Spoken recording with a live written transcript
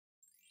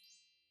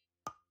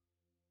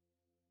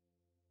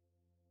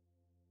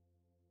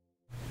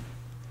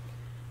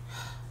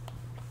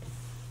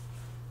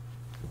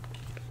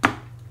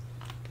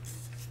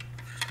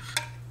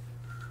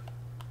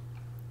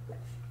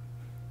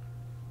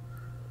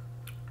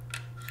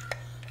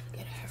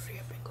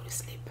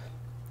sleep.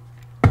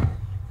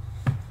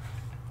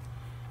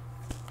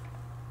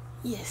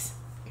 Yes.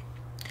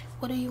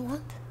 What do you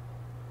want?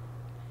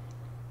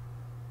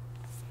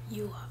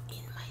 You are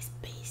in my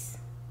space.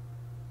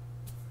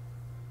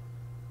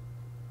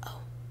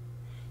 Oh,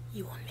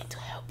 you want me to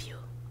help you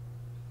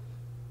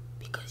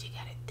because you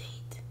got a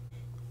date?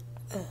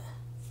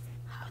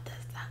 How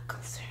does that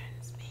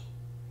concerns me?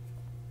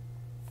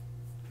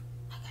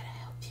 I gotta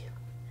help you.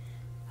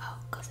 Oh,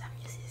 cause I'm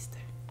your sister.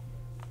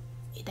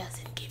 It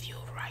doesn't give you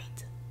a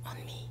right on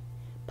me,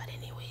 but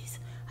anyways,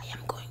 I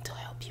am going to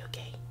help you,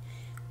 okay?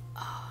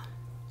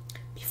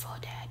 Before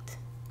that,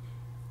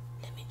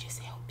 let me just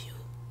help you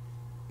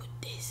put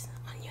this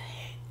on your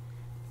head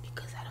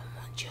because I don't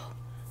want your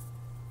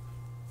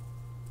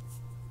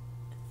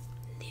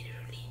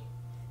literally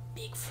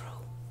big fro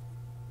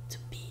to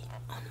be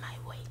on my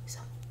way. So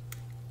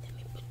let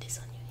me put this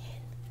on your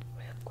head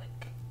real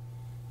quick.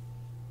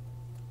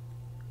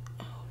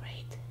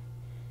 Alright,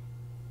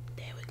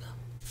 there we go.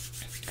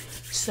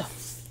 So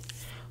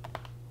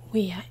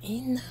we are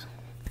in.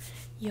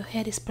 Your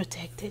head is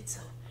protected,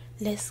 so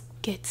let's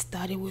get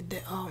started with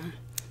the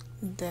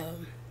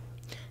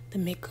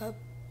makeup.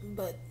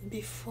 But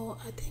before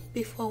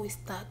we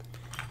start,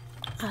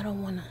 I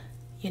don't wanna,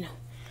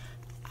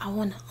 I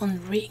wanna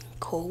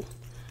unwrinkle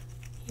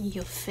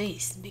your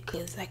face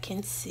because I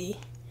can see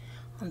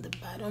on the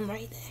bottom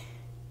right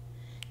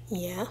there.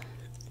 Yeah,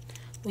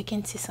 we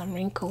can see some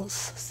wrinkles.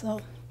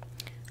 So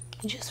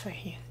just right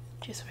here,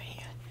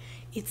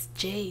 it's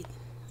jade,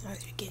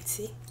 as you can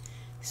see,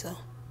 so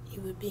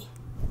it will be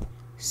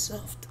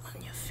soft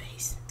on your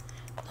face.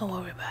 Don't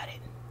worry about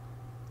it.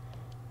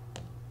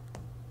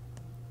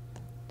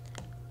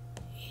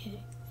 It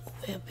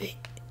will be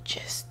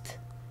just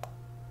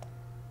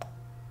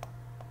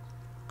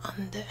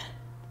under.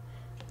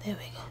 There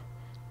we go.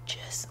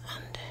 Just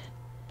under,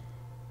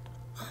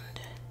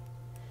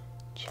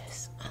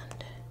 just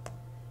under.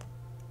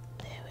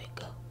 There we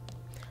go.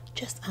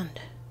 Just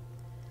under.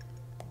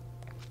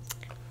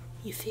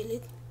 You feel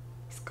it?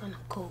 It's kind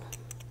of cool.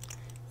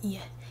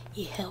 Yeah,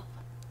 it helps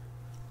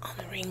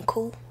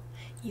unwrinkle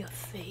your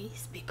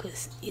face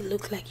because it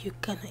looks like you're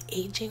kind of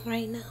aging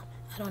right now.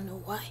 I don't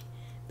know why,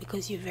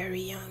 because you're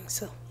very young.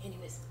 So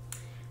anyways,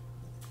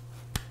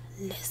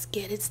 let's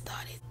get it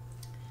started.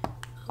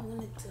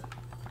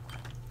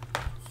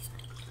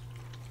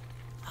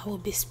 I will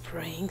be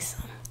spraying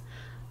some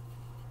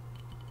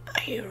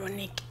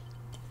hyaluronic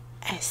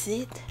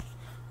acid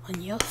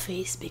on your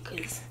face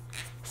because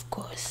of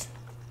course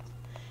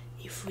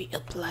if we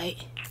apply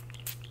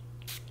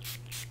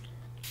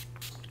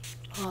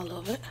all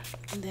over,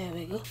 there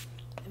we go.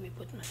 Let me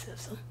put myself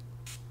some,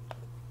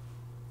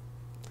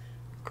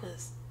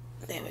 because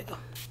there we go.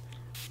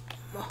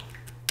 More.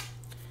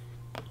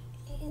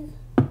 And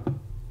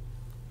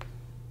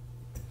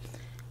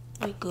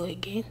we go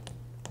again.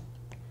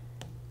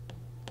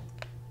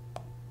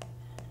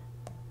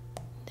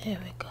 There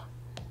we go.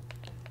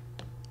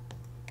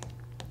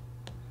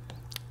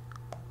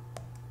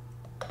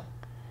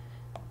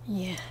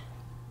 Yeah,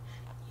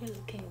 you're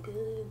looking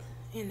good,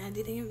 and I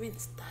didn't even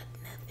start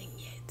nothing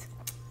yet.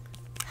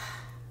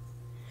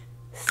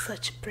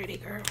 Such a pretty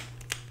girl.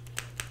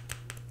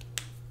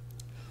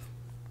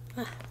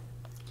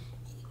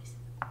 Anyways,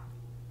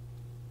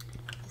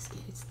 let's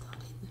get it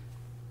started.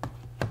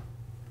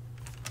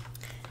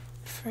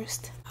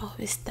 First, I'll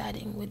be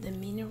starting with the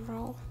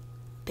mineral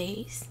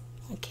base.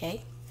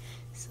 Okay,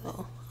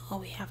 so all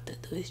we have to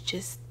do is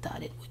just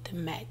start it with the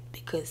matte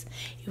because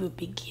it will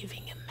be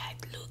giving a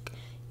matte look.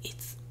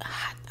 It's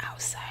hot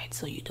outside,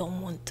 so you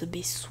don't want to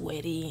be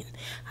sweaty and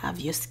have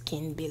your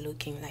skin be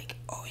looking like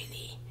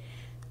oily.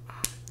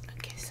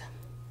 Okay, so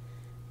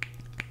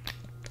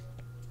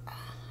all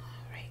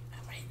right,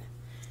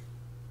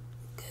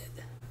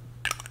 good.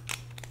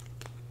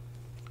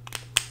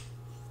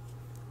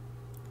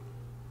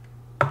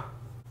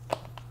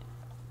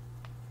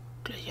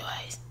 Close your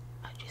eyes.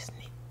 I just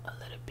need a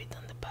little bit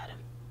on the bottom.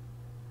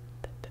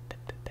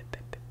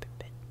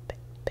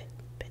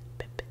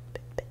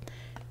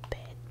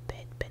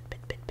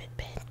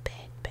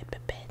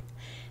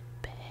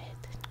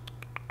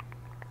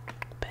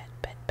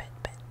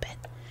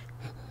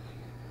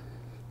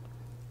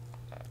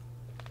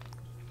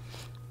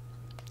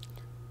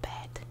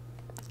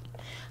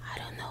 I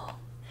don't know.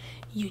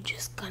 You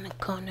just gonna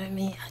corner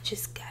me. I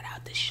just got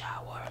out the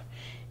shower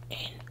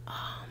and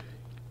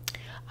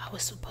I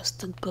was supposed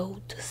to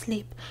go to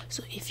sleep.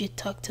 So if you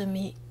talk to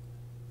me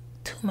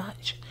too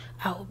much,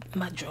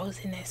 my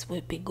drowsiness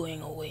will be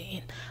going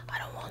away, and I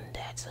don't want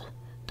that. So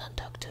don't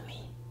talk to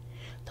me.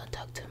 Don't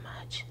talk too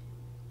much.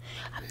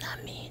 I'm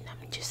not mean.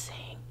 I'm just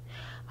saying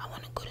I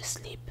want to go to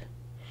sleep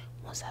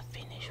once I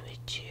finish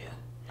with you.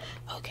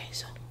 Okay,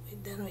 so we're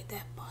done with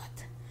that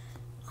part.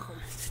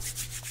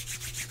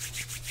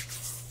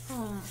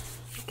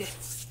 Okay.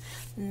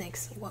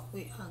 Next, what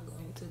we are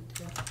going to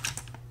do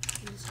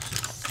is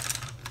just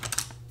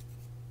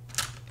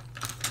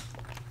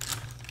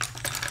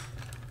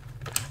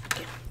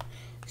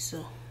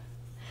so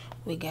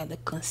we got the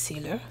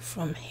concealer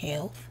from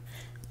Health,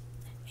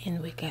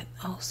 and we got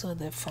also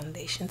the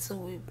foundation. So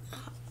we're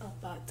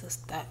about to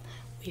start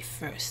with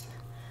first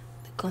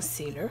the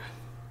concealer.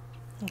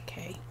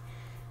 Okay,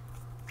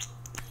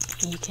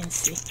 you can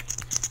see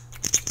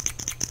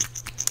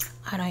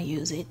I don't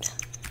use it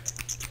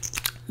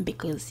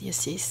because your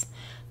sis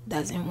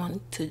doesn't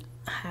want to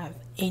have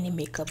any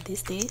makeup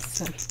these days.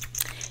 So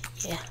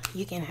yeah,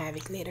 you can have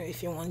it later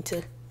if you want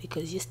to,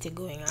 because you're still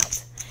going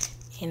out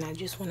and I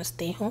just want to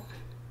stay home.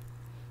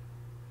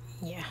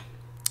 Yeah,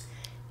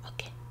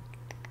 okay.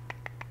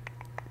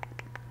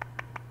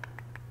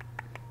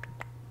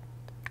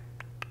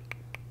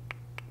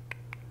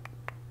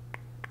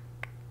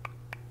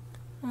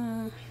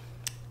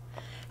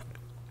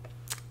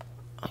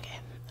 Okay.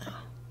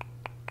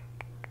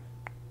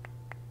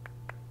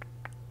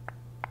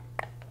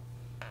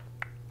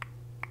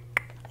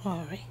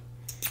 All right.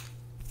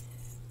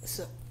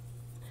 So,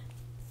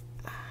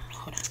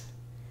 hold on.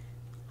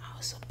 I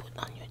also put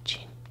on your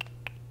chin.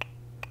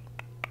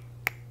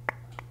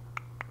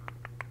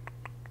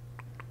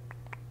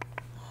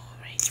 All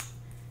right.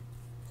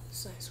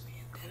 So as we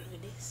are done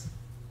with this,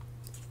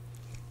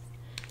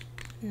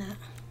 now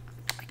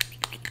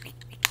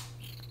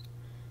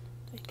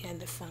we got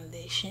the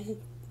foundation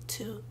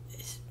too.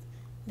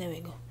 There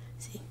we go.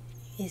 See,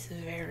 it's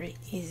very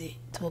easy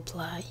to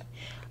apply.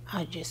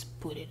 I just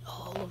put it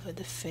all over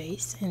the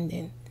face and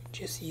then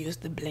just use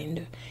the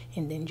blender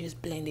and then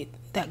just blend it.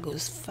 That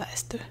goes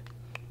faster.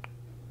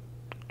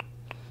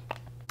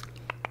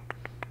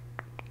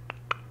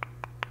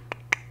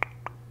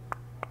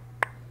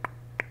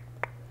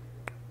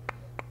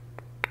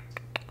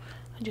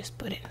 I just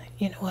put it,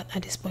 you know what,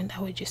 at this point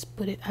I would just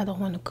put it. I don't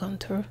want to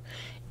contour.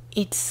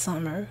 It's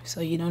summer,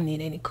 so you don't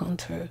need any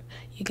contour.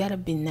 You gotta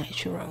be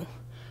natural.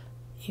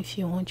 If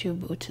you want your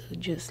boo to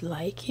just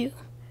like you,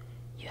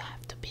 you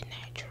have to be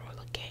natural,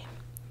 okay?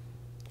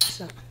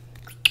 So,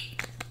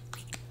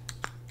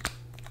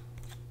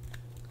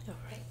 all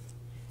right.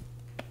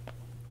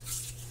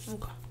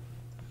 Okay.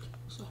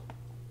 So,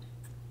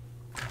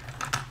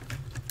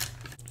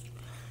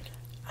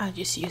 I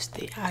just use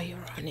the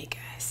hyaluronic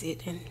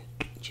acid and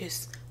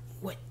just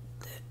wet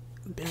the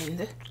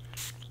blender.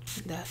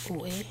 That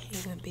way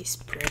it will be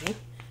spreading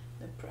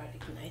the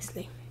product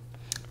nicely.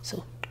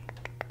 So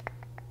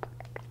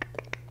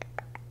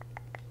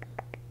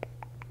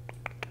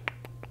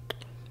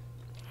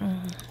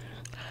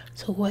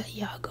so where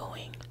y'all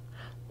going?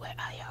 Where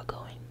are y'all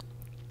going?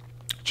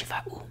 Tu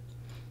vas où?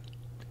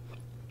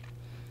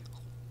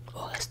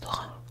 Au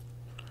restaurant?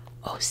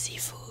 Oh,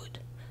 seafood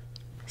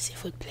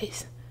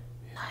place.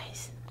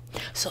 Nice.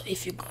 So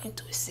if you're going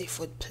to a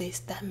seafood place,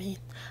 that means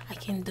I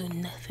can do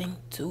nothing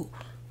too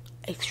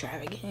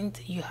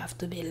extravagant. You have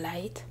to be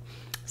light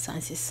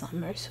since it's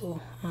summer.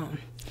 So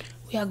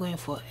we are going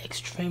for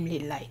extremely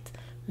light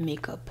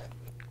makeup.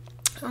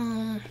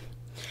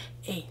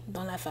 Hey,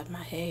 don't laugh at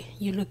my hair.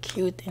 You look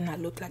cute and I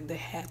look like the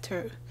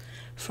hatter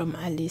from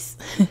Alice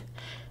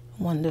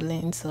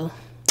Wonderland. So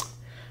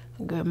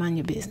girl, mind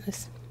your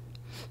business.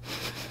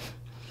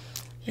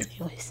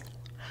 Anyways,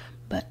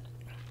 but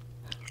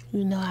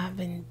you know I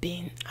haven't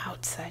been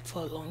outside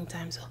for a long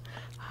time. So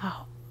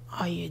how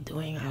are you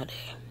doing out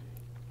there?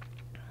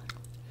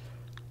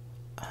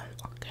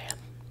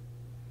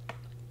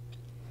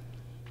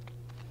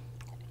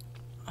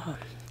 Okay.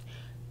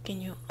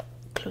 Can you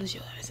close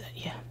your eyes?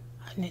 Yeah,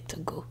 I need to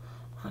go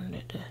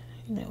under the.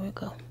 There we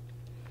go.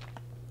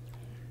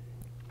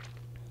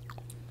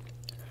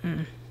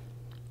 There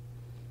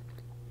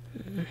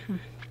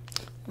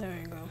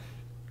we go.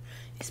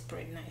 It's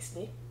spread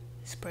nicely.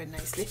 Spread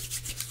nicely.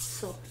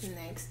 So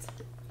next,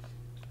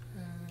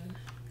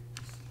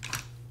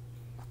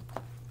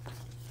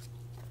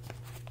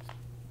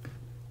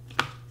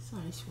 so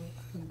as we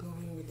are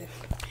going with the,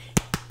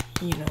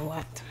 you know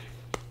what?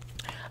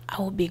 I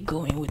will be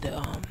going with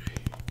the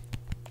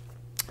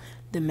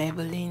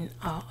Maybelline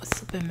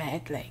super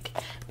matte, like,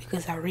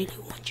 because I really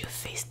want your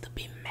face to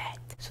be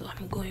matte. So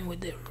I'm going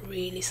with the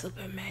really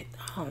super matte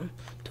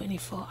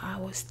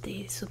 24-hour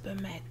stay super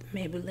matte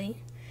Maybelline.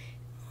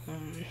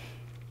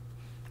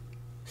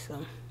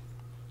 So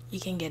you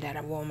can get that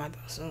at Walmart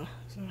also.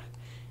 So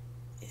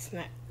it's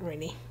not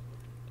really.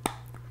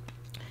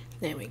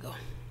 There we go.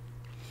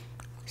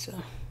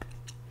 So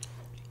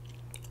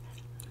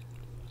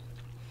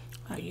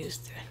I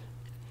used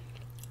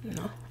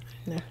no.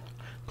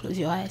 Close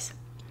your eyes.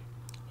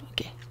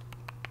 Okay.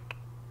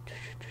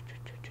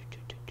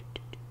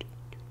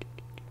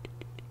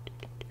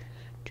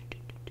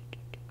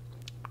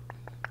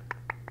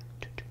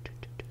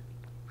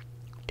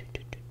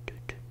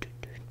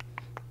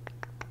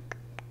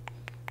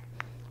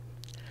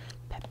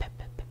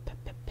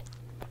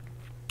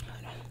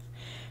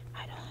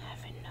 I don't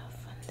have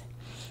enough on the.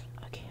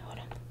 Okay, hold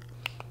on.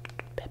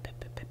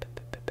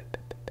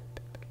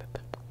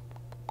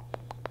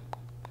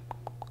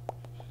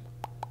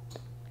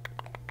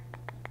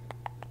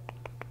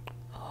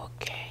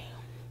 Okay.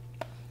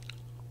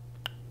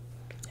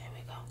 There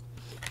we go.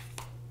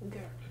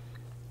 Girl.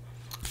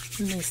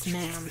 Miss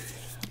Ma'am.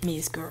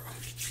 Miss Girl.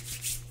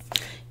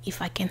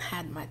 if I can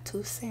add my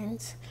 2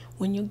 cents,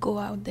 when you go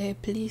out there,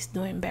 please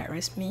don't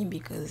embarrass me,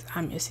 because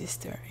I'm your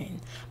sister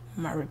and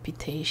my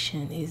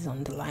reputation is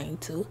on the line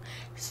too.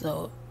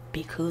 So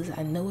because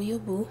I know you,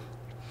 boo,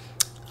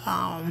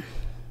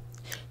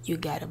 you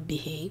gotta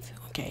behave,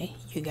 okay?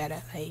 You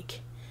gotta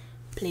like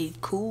play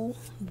it cool.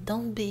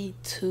 Don't be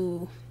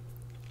too,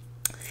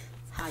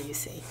 how you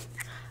say,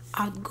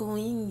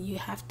 outgoing. You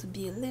have to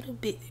be a little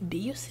bit, be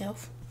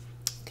yourself,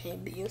 okay?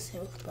 Be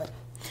yourself, but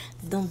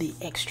don't be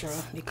extra,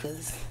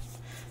 because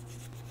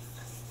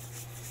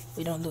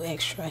we don't do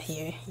extra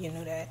here, you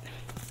know that.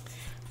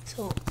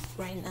 So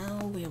right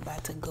now we're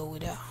about to go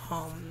with a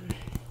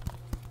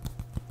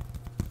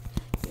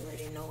you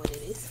already know what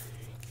it is,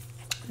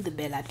 the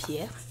Bella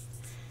Pierre.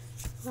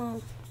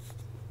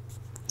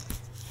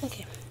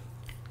 Okay,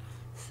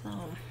 so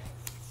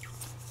you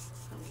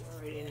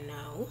already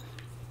know.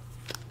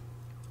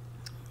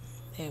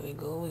 There we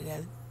go, we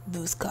got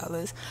those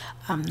colors.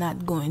 I'm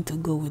not going to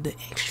go with the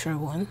extra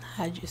one.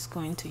 I'm just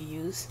going to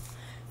use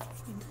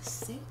the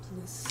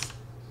simplest.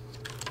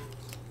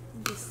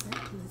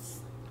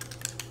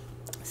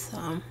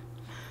 So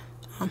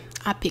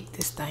I picked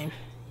this time.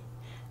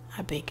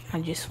 I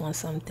just want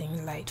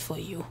something light for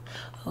you,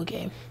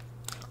 okay?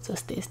 So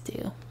stay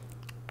still.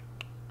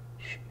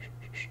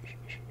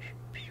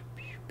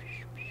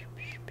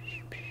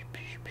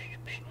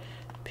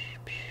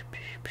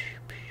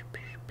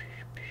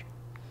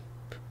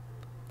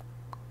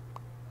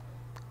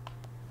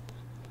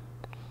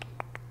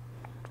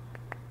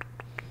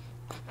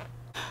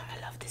 I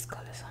love this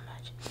color so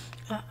much.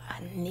 I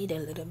need a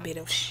little bit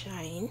of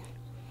shine,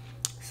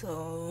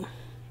 so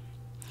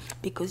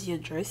because your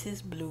dress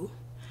is blue,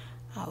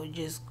 I was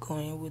just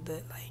going with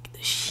the like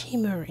the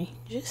shimmery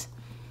just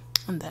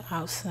on the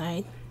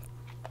outside,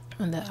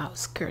 on the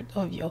outskirt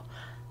of your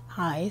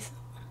eyes,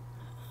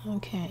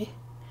 okay?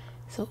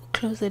 So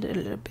close it a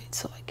little bit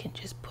so I can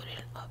just put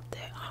it up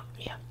there.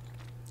 Yeah.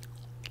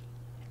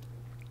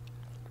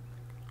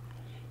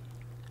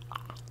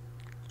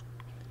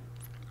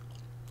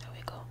 There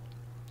we go.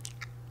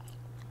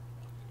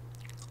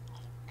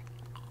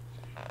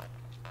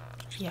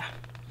 Yeah.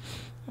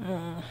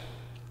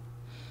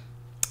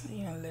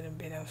 Yeah, a little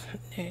bit of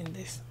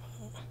this.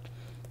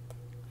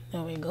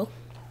 There we go.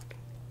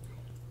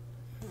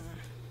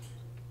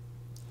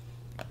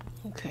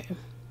 Okay.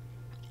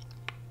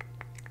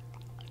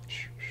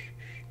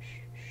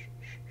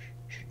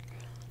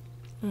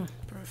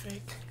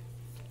 Perfect.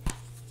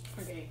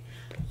 Okay.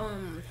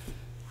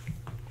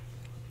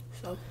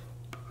 So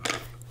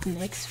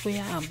next we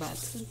are about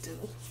to do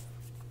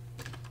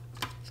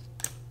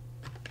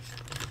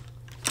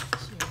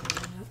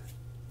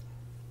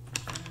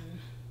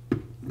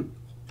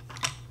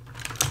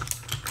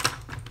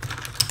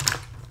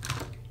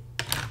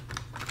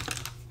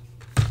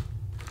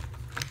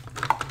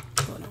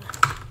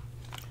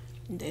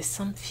there's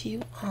some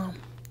few I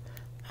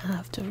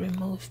have to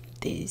remove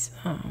these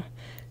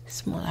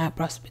small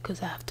eyebrows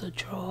because I have to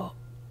draw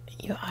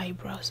your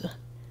eyebrows.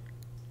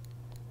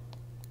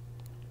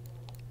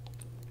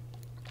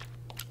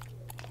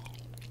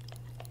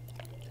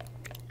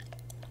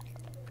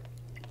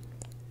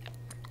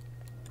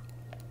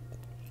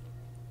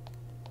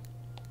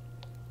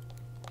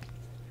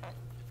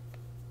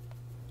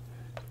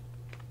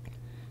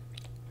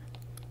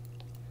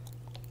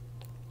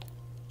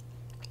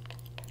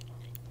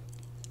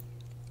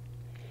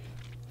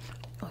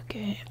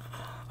 Okay,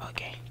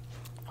 okay.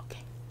 Hold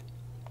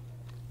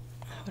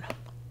on.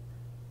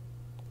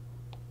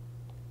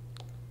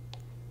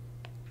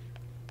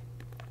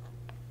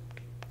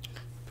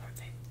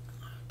 Perfect.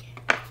 Okay.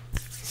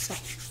 So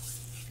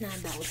now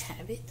that we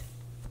have it,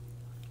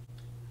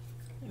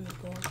 let me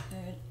go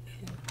ahead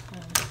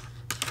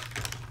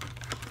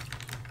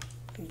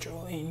and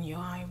draw in your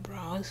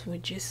eyebrows.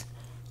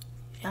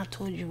 I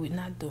told you we're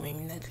not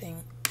doing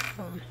nothing,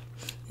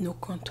 no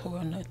contour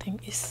or nothing.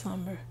 It's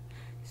summer,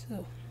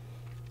 so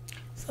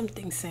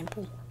something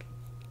simple.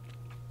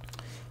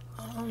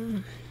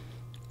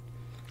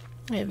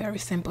 Yeah, very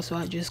simple. So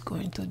I'm just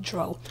going to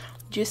draw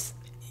just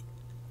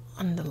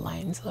on the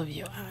lines of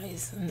your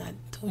eyes, not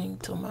doing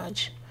too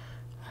much.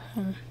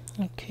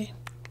 Okay.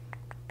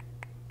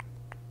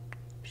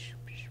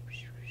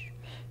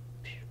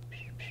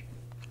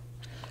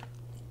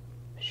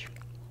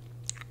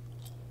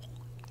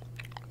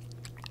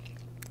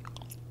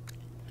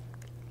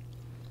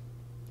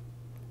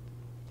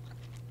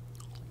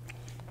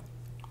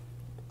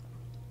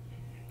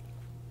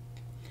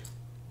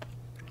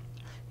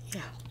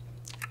 Yeah,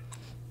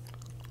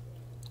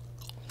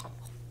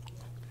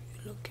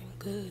 you're looking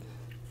good.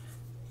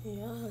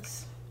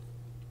 Yes,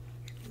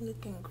 you're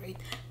looking great.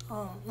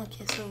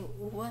 Okay, so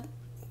what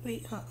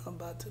we are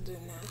about to do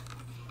now,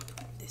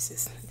 this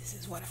is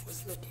what I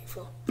was looking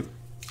for.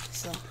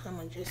 So I'm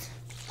gonna just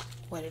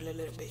wet it a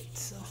little bit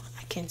so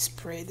I can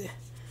spray the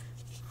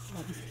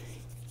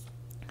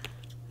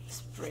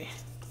spray.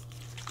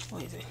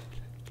 What is it?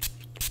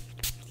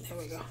 There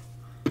we go.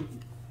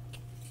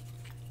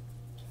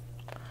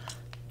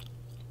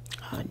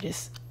 I'll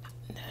just,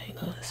 there you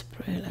go,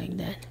 spray like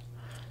that,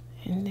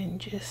 and then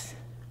just,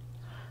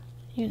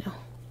 you know,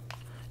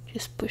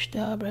 just push the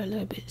eyebrow a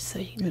little bit so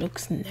it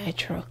looks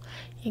natural.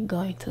 You're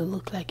going to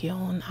look like your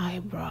own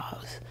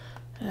eyebrows,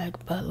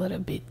 like, but a little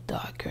bit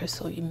darker,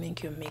 so you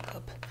make your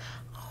makeup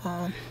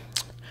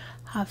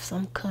have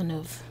some kind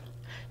of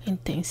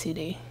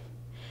intensity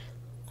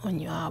on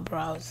your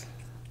eyebrows.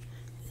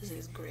 This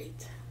is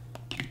great.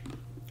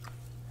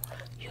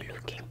 You're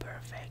looking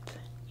perfect.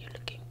 You're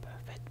looking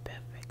perfect,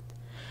 perfect.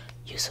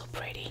 You're so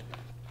pretty.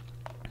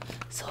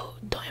 So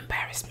don't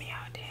embarrass me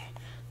out there.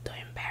 Don't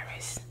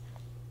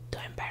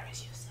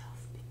embarrass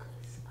yourself,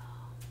 because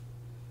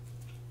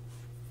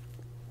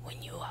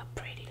when you are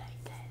pretty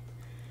like that,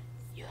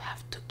 you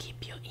have to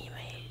keep your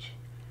image.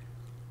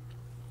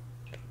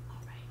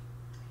 Alright.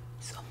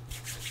 So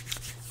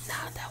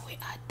now that we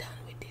are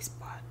done with this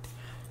part,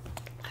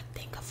 I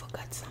think I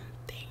forgot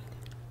something.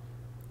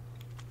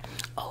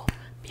 Oh,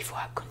 before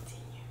I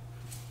continue,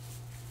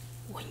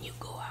 when you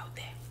go out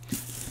there,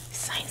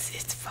 since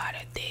it's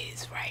Father's Day,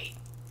 right?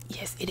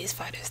 Yes, it is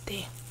Father's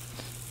Day.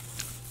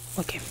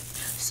 Okay,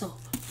 so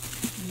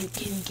you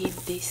can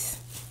give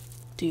this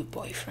to your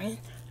boyfriend.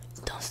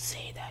 Don't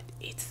say that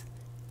it's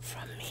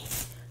from me.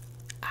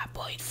 I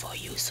bought it for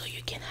you so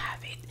you can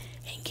have it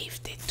and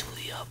gift it to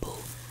your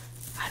boo.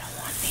 I don't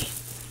want it.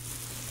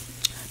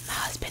 My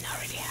husband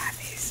already have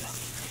it. So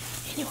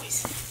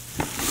anyways,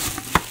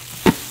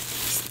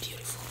 this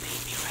beautiful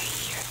baby right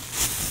here,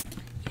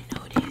 you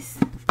know this,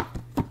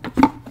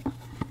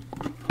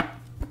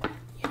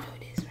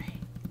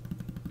 right?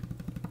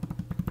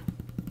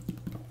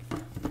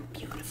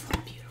 Beautiful,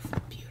 beautiful,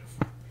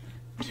 beautiful,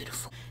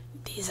 beautiful.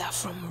 These are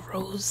from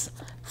Rose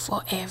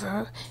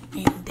Forever,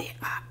 and they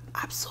are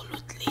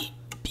absolutely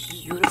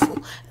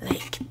beautiful.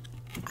 Like,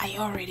 I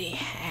already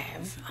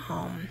have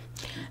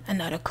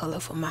another color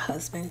for my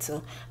husband,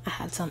 so I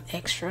had some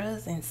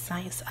extras, and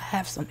since I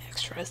have some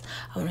extras,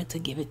 I wanted to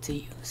give it to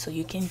you so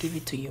you can give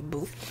it to your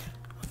boo.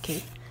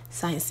 Okay,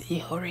 since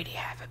you already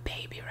have a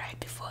baby right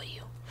before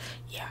you,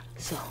 yeah,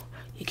 so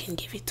you can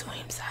give it to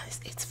him since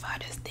it's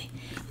Father's Day.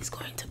 It's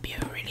going to be a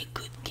really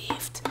good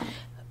gift.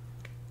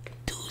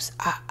 Those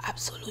are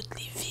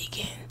absolutely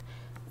vegan.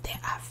 They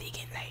are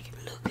vegan. Like,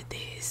 look at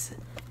this,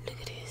 look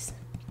at this.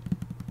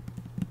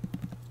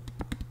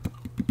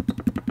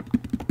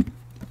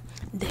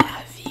 They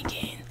are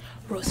vegan.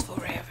 Rose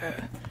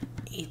Forever,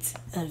 it's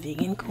a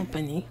vegan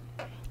company.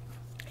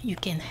 You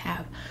can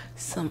have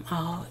some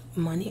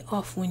money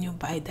off when you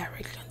buy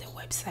directly on the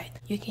website.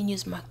 You can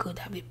use my code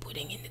I'll be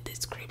putting in the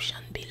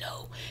description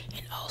below,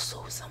 and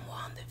also somewhere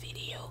on the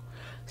video,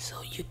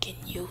 so you can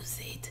use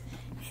it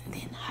and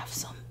then have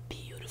some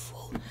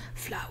beautiful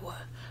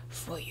flower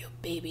for your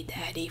baby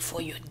daddy,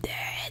 for your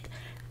dad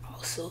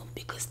also,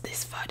 because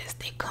this Father's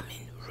Day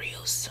coming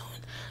real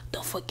soon.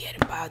 Don't forget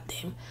about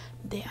them.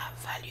 They are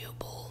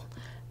valuable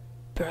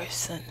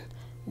person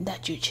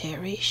that you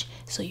cherish,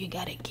 so you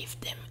gotta give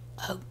them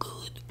a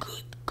good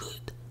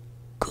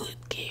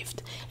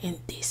gift. And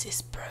this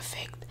is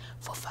perfect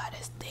for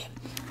Father's Day.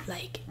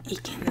 Like,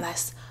 it can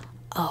last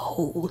a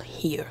whole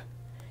year.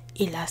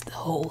 It lasts a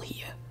whole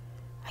year,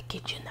 I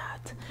kid you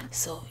not.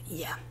 So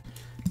yeah,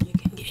 you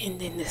can get, and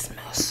then they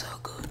smell so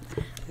good.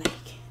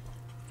 Like,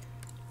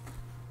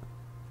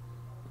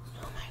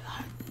 oh my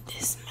god, they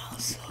smell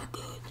so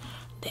good.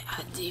 They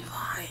are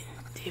divine,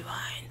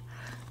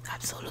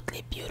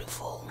 absolutely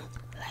beautiful.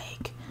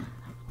 Like,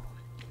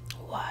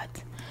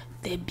 what?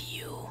 They're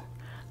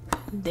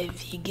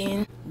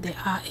vegan. They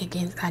are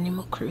against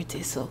animal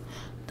cruelty, so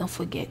don't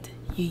forget,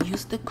 you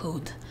use the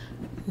code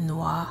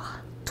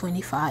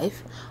Noire25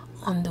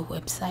 on the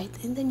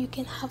website, and then you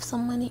can have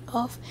some money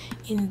off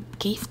and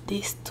gift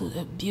this to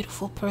the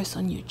beautiful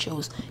person you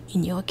chose.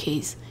 In your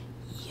case,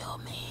 your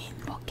man.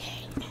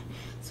 Okay,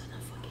 so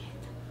don't forget,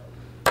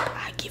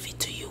 I give it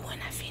to you when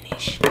I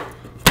finish.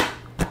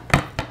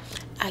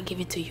 I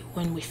give it to you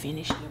when we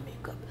finish your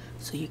makeup,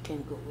 so you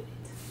can go with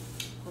it.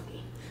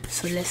 Okay,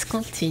 so let's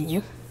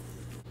continue.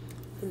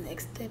 The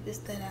next step is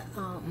that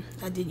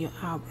I did your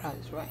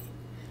eyebrows, right?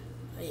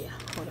 Oh, yeah,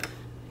 hold on.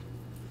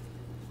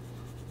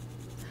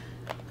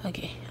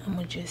 Okay, I'm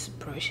gonna just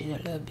brush it a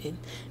little bit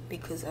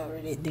because I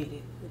already did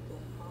it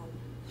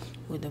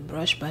with the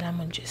brush, but I'm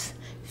gonna just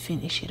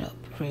finish it up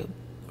real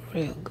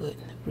good,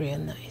 real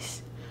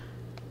nice.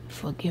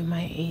 Forgive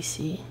my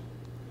AC.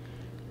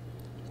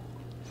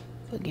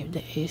 Forgive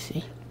the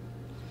AC.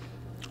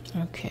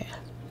 Okay.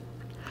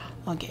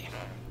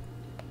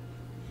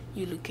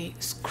 You're looking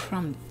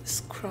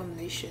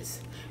scrumlicious.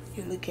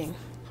 You're looking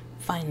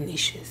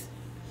finelicious.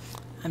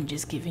 I'm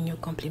just giving you a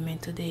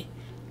compliment today.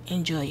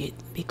 Enjoy it,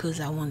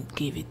 because I won't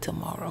give it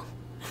tomorrow.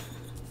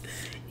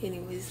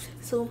 Anyways,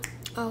 so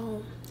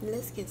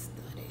let's get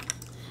started.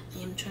 I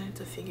am trying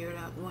to figure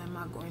out what am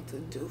I going to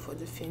do for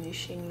the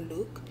finishing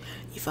look.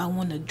 If I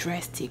want a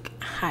drastic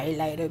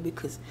highlighter,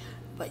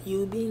 but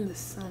you'll be in the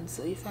sun,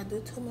 so if I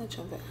do too much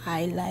of a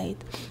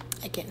highlight,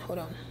 I can hold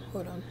on.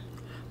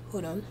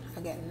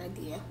 I got an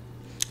idea.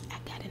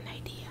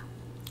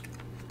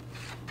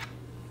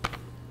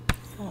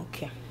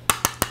 Okay,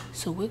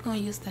 so we're gonna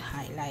use the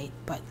highlight,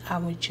 but I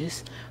will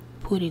just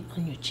put it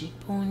on your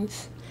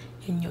cheekbones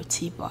and your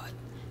teapot,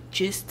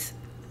 just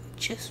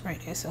right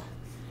there. So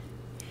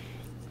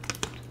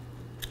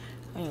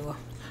there you go.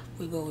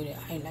 We go with the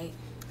highlight.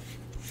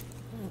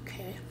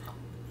 Okay.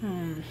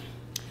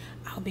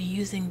 I'll be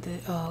using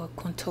the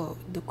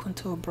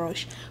contour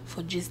brush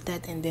for just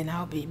that, and then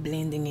I'll be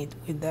blending it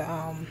with the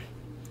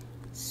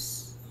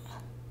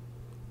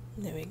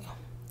there we go.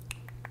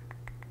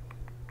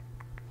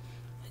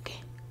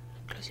 Okay,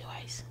 close your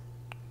eyes.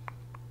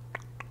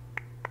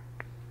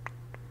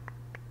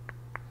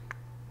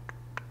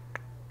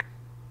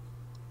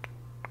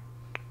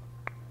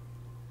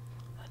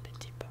 At the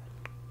tip.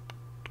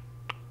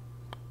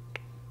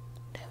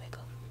 There we go.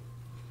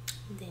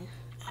 Then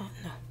oh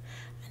no, I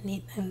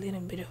need a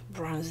little bit of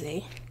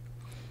bronzer,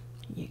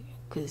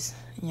 because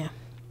yeah,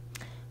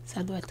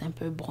 ça doit être un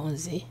peu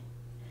bronzé,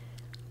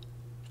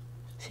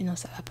 sinon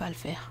ça va pas le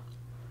faire.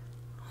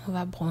 On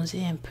va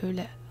bronzer un peu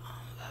là,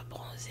 on va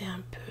bronzer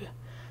un peu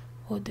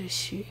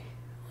au-dessus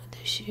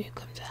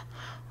comme ça.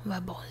 On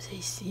va bronzer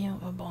ici, on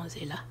va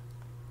bronzer là.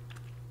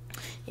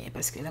 Et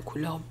parce que la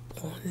couleur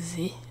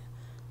bronzée,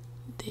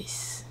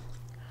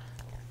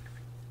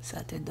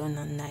 ça te donne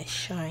un nice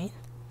shine.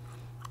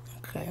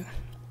 Okay,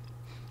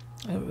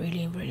 a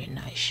really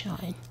nice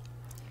shine.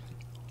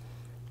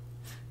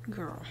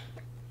 Girl,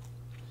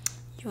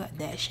 you are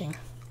dashing.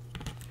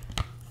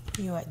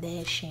 You are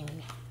dashing.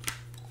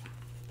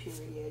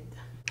 Period.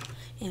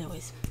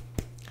 Anyways,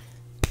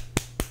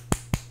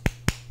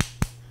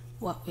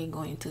 what we're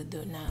going to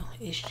do now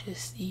is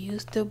just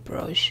use the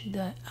brush,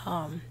 the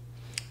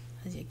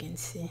as you can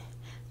see,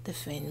 the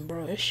fan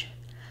brush,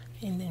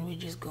 and then we're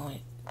just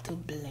going to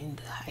blend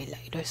the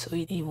highlighter so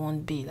it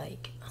won't be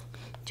like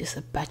just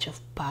a patch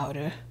of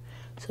powder.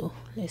 So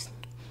let's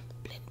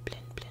blend.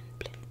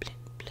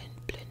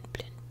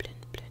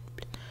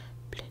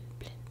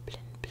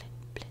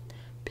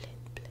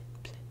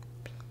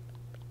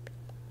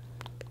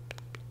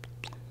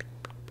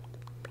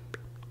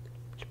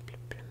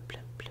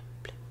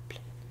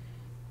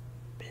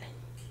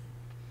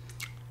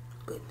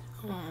 Good.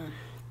 Hold on.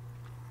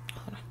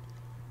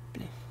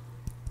 Blend.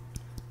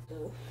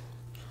 So,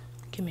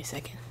 give me a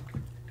second.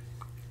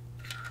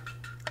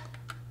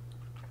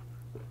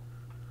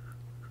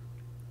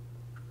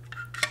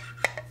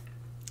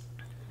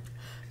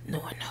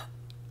 No,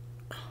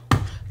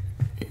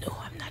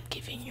 I'm not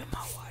giving you my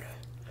water.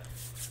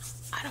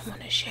 I don't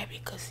want to share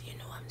because you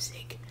know I'm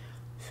sick,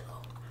 so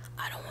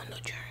I don't want no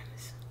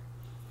germs.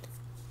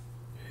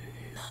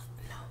 No,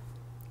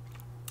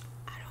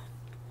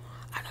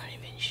 I don't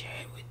even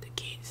share it with the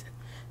kids,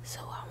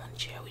 so I won't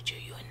share with you.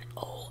 You're an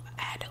old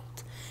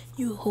adult.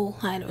 You whole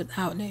adult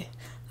out there.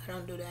 I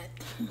don't do that.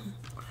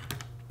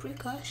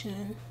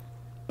 Precaution.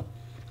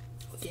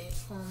 Okay.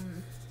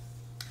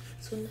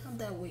 So now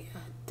that we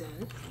are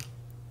done,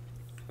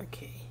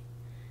 okay,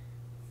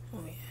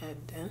 we are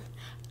done.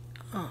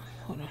 Oh,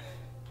 hold on.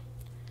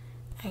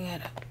 I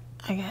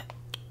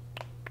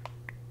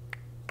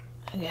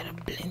gotta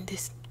blend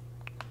this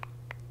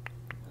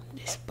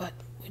part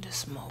with a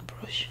small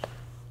brush.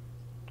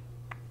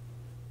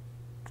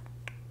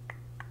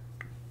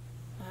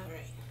 All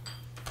right,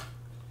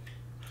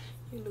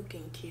 you're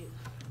looking cute.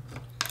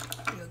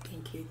 You're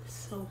looking cute.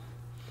 So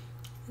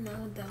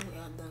now that we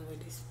are done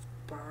with this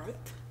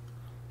part,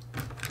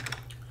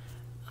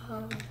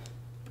 I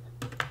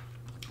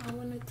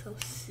wanted to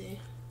see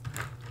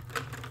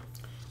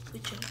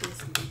which of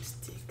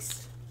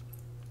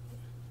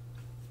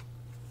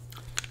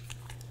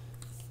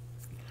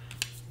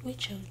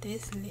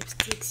these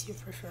lipsticks you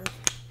prefer.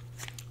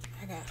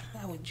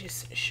 I would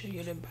just show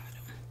you the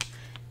bottom.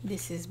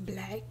 This is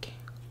black,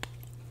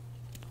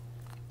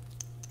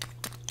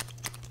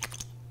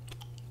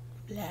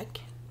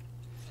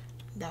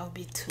 that would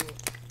be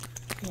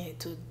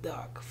too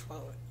dark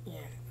for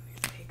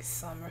like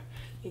summer.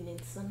 You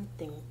need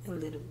something a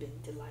little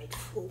bit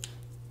delightful.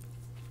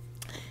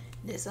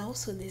 There's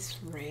also this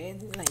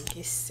red, like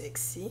it's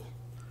sexy.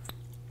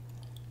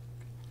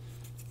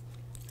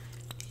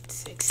 It's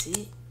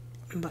sexy,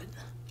 but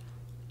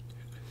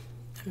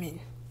I mean,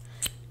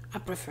 I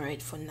prefer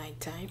it for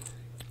nighttime.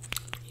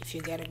 If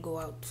you gotta go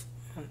out,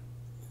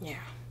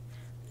 yeah,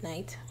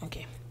 night.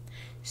 Okay,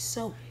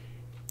 so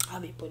I'll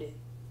be putting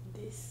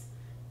this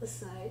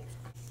aside.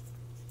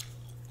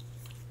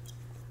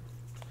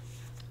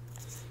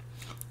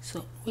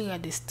 So we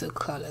got these two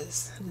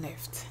colors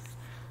left.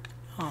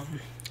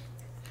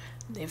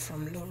 They're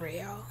from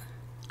L'Oreal.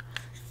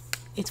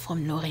 It's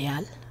from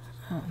L'Oreal.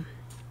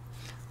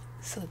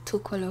 So two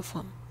colors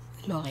from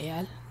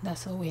L'Oreal.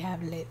 That's all we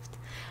have left.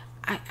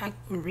 I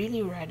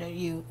really rather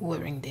you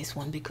wearing this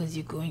one because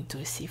you're going to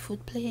a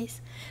seafood place.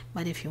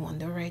 But if you want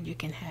the red, you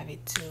can have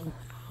it too.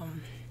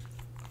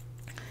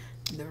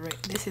 The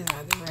red. This is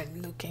how the red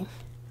looking.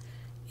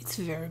 It's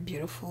very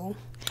beautiful,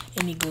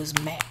 and it goes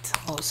matte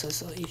also.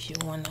 So if you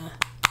wanna,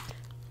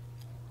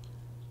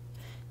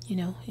 you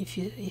know, if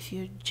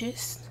you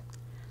just,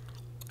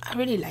 I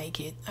really like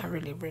it. I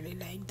really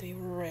like the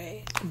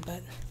red,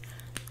 but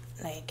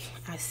like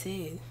I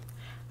said,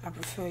 I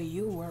prefer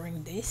you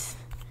wearing this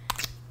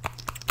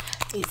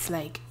it's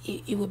like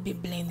it would be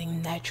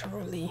blending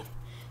naturally.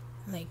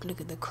 Like, look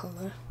at the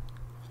color,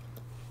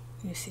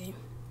 you see,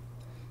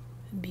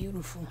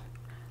 beautiful.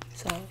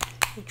 So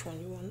which one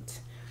you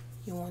want?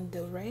 You want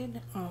the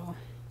red, or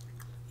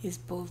is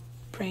both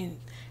print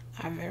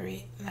are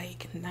very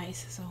like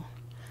nice? So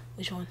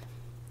which one?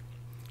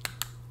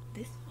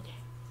 This? Okay,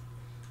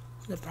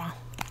 the brown.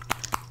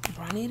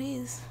 Brown it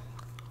is.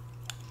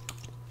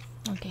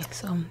 Okay,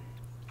 so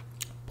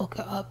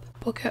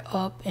poke it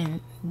up and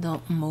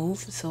don't move,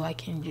 so I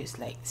can just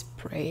like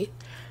spray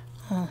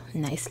it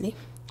nicely.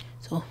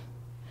 So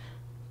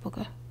poke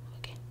it.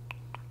 Okay,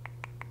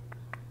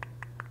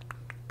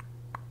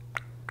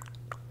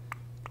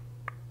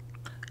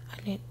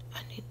 I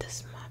need the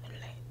smile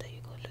line. There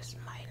you go, the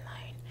smile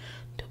line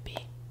to be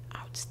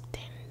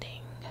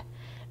outstanding,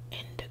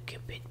 and the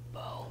cupid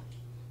bow.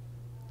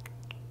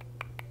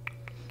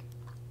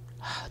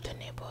 Oh, the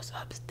neighbors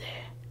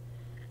upstairs,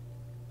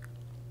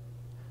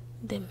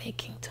 they're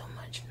making too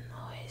much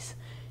noise.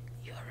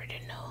 You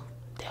already know,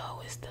 they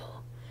always do.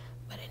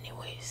 But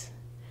anyways,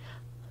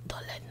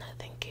 don't let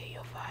nothing kill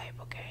your vibe,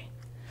 okay?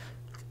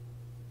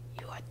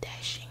 You are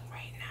dashing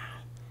right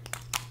now.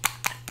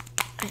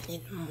 I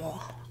need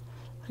more.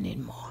 I need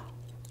more.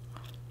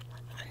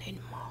 I need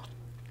more.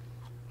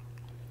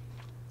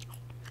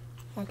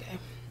 Okay.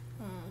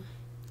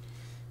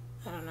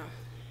 I don't know.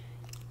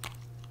 I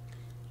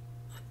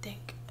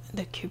think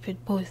the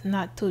cupid bow is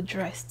not too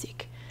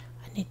drastic.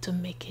 I need to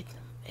make it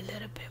a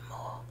little bit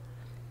more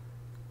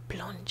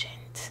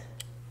plungent.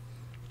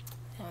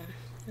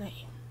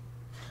 Like,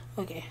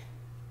 okay.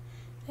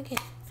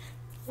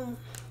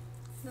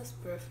 That's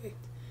perfect.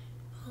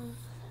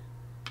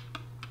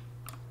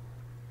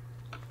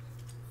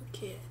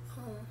 Okay. I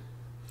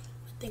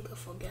think I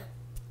forgot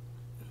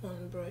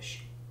one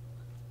brush.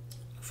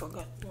 I don't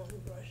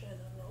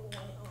know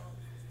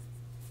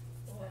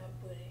why I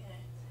put it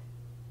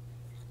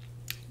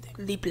at.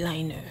 The lip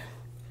liner.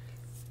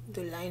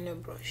 The liner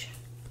brush.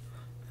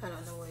 I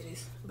don't know where it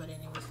is, but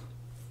anyways,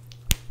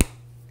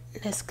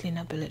 let's clean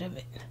up a little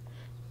bit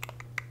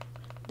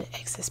the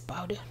excess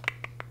powder.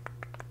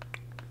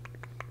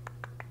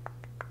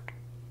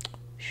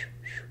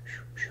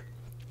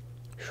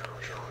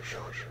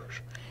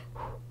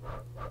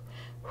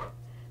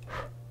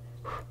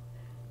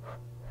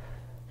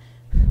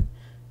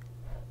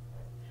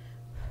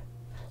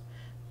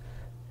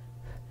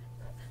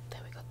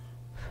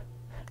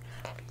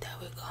 There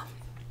we go.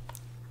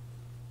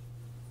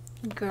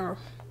 Girl,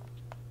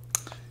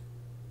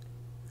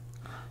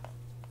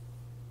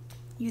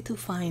 you too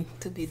fine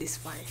to be this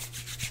fine.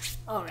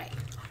 All right,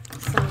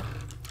 so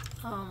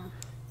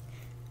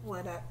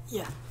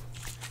yeah,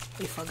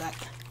 we forgot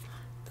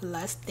the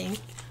last thing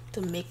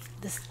to make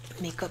this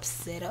makeup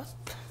setup.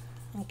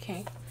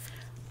 Okay,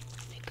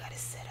 we gotta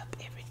set up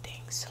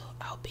everything, so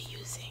I'll be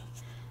using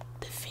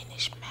the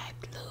finished matte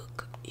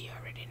look. You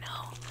already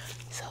know,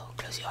 so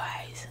close your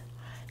eyes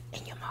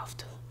and your mouth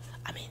too.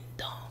 I mean,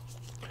 don't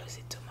close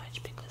it too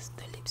much because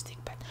the lipstick,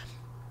 but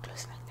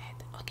close like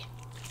that. Okay,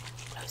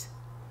 close.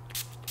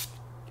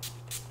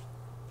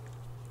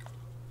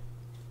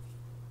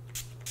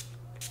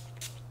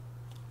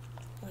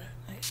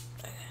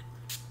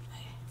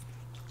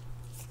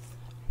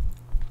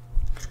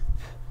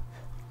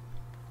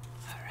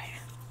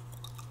 Alright,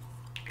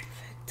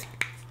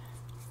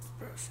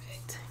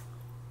 perfect.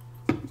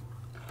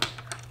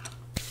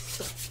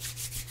 So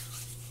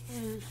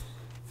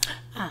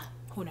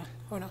hold on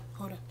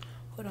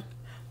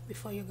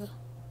before you go,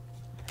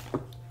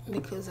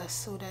 because I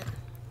saw that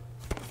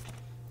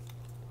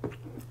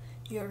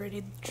you're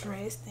already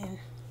dressed and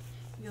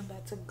you're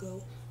about to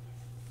go,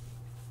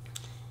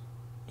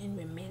 and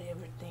we made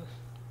everything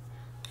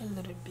a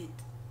little bit,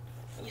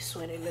 you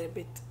sweat a little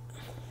bit,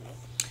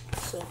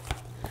 so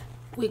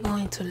we're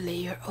going to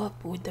layer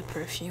up with the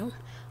perfume,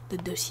 the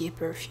Dossier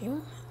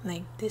perfume.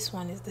 Like, this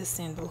one is the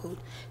sandalwood,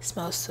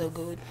 smells so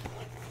good.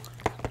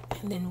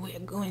 And then we're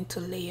going to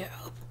layer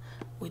up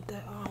with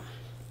the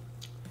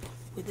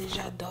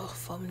J'adore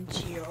from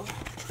Dior.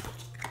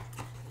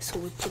 So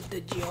we put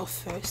the Dior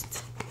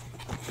first,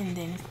 and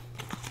then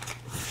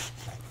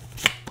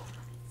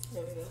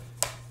there we go.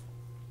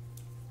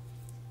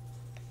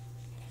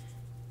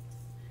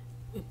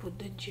 We put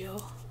the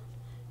Dior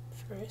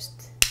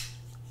first.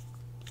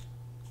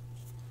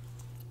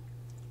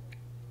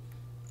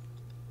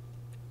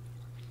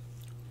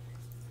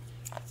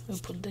 We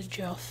put the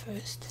gel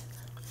first.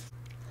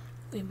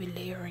 We'll be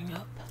layering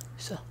up.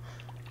 So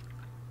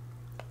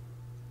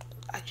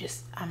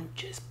I'm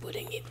just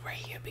putting it right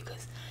here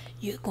because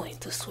you're going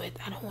to sweat.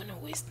 I don't want to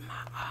waste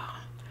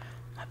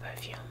my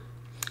perfume.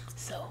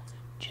 So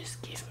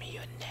just give me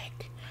your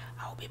neck.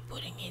 I'll be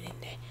putting it in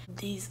there.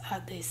 These are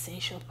the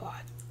essential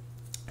part.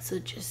 So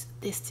just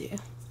this two.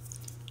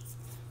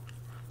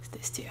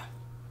 This two.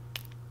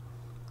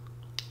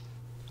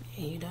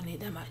 You don't need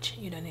that much.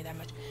 You don't need that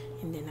much.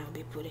 And then I'll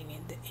be putting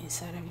it the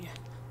inside of you.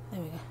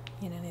 There we go.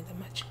 You don't need that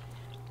much.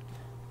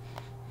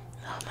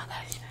 Oh my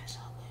god, it smells so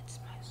good. It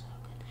smells so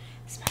good.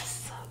 It smells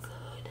so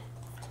good.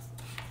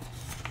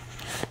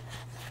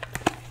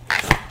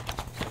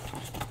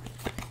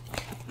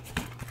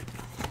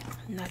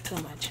 not too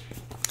much.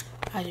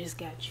 I just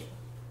got you.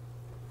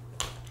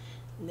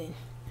 Then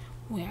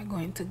we are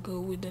going to go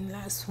with the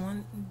last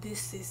one.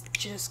 This is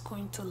just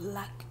going to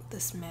lock the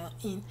smell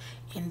in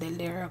and the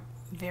layer up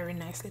very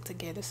nicely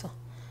together. So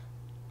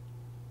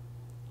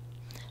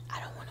I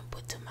don't want to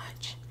put too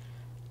much,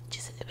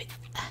 just a little bit,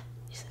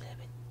 just a little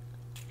bit.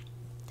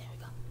 There we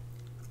go.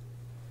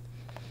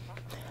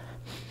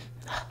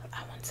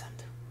 I want some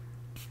too.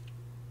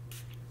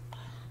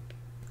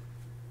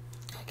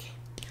 Okay,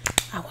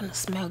 I want to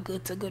smell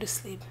good to go to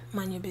sleep.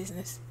 Mind your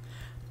business.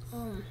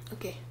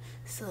 Okay,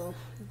 so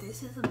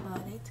this is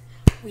about it.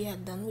 We are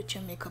done with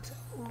your makeup. So,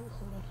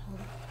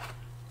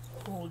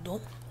 hold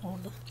on.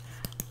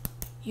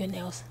 Your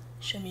nails.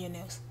 Show me your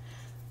nails.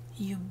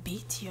 You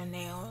beat your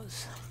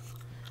nails.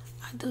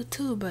 I do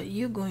too, but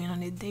you're going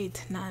on a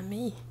date, not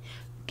me.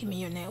 Give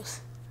me your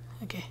nails.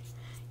 Okay,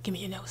 give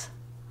me your nails.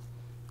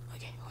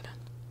 Okay, hold on.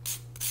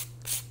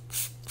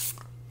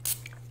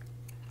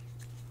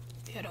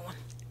 The other one.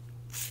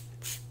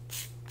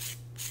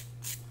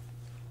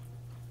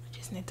 I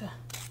just need to.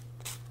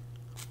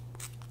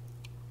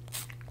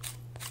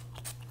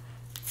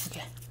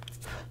 Okay,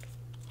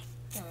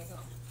 there we go.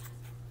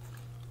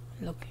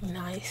 Looking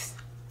nice,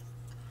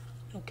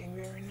 looking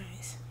very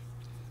nice.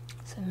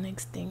 So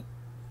next thing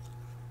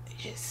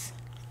is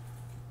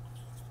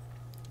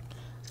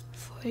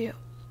for you.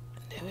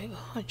 There we go.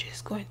 I'm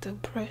just going to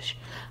brush.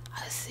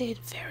 I said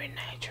very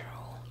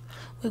natural.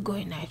 We're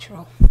going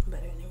natural, but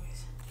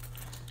anyways,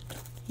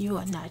 you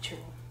are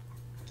natural.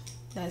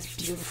 That's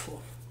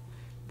beautiful.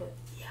 But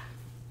yeah,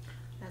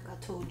 like I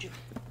told you.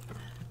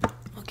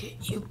 Okay,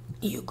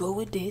 you go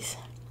with this,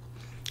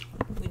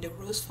 with the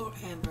Rose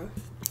Forever.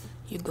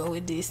 You go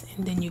with this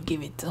and then you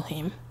give it to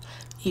him.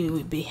 He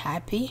will be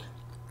happy.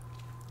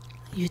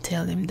 You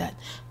tell him that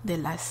the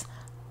last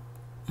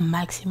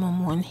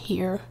maximum 1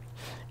 year,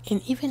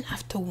 and even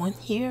after 1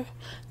 year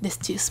they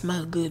still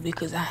smell good,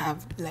 because I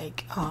have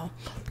like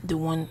the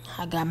one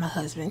I got my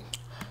husband,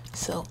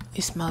 so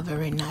it smells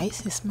very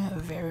nice. It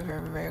smells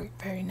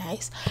very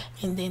nice.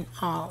 And then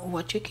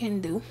what you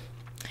can do,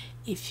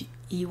 if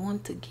you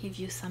want to give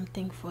you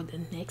something for the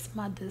next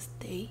Mother's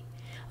Day,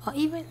 or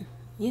even,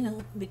 you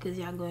know, because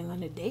you're going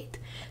on a date,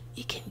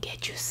 you can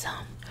get you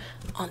some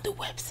on the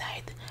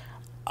website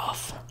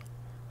of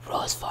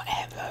Rose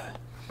Forever,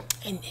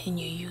 and then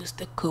you use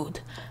the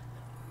code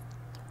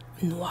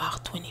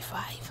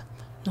Noire25,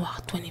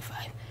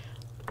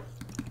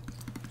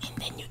 and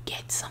then you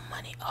get some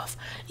money off.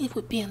 It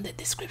would be in the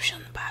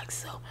description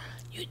box, so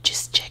you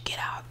just check it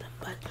out.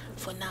 But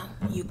for now,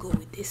 you go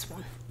with this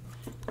one.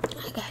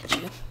 I got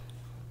you.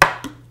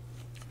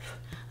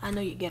 I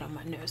know you get on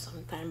my nerves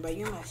sometimes, but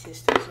you're my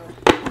sister, so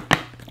I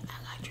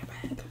got your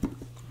back.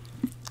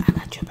 I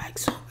got your back,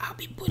 so I'll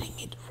be putting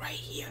it right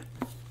here.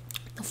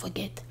 Don't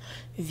forget,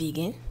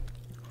 vegan.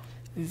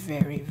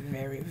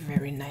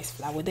 Very nice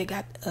flower. They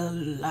got a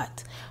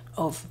lot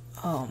of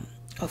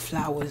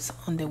flowers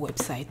on their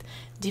website.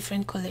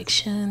 Different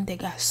collection. They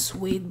got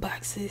suede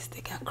boxes.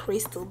 They got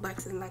crystal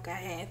boxes like I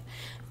have.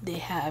 They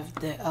have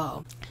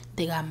the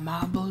they got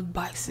marble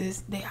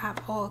boxes. They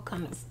have all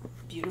kind of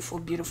beautiful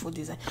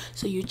design.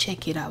 So you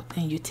check it out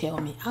and you tell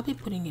me. I'll be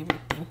putting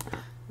everything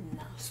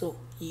now. So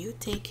you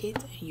take it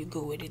and you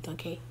go with it,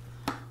 okay?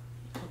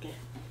 Okay.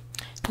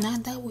 Now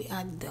that we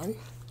are done,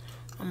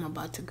 I'm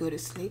about to go to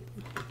sleep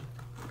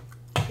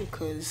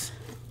because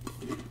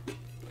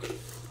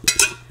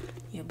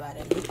you're about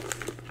to leave.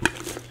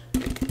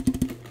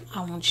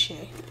 I won't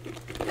share.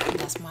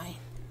 That's mine.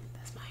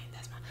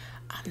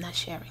 I'm not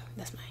sharing.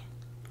 That's mine.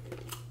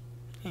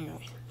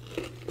 Anyway,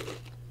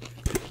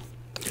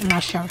 I'm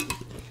not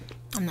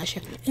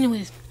sharing.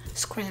 Anyways,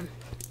 scram.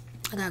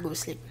 I gotta go to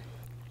sleep.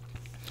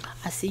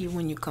 I see you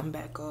when you come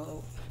back,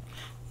 or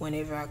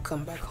whenever I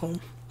come back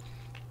home.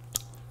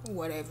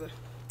 Whatever.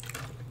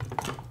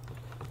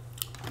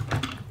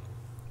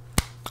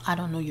 I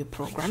don't know your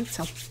program,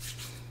 so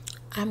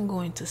I'm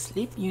going to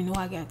sleep. You know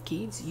I got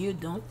kids. You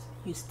don't.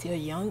 You're still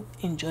young.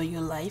 Enjoy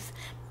your life,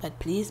 but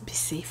please be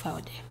safe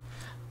out there.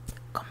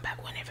 Come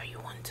back whenever you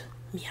want to.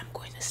 Me, I'm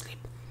going to sleep.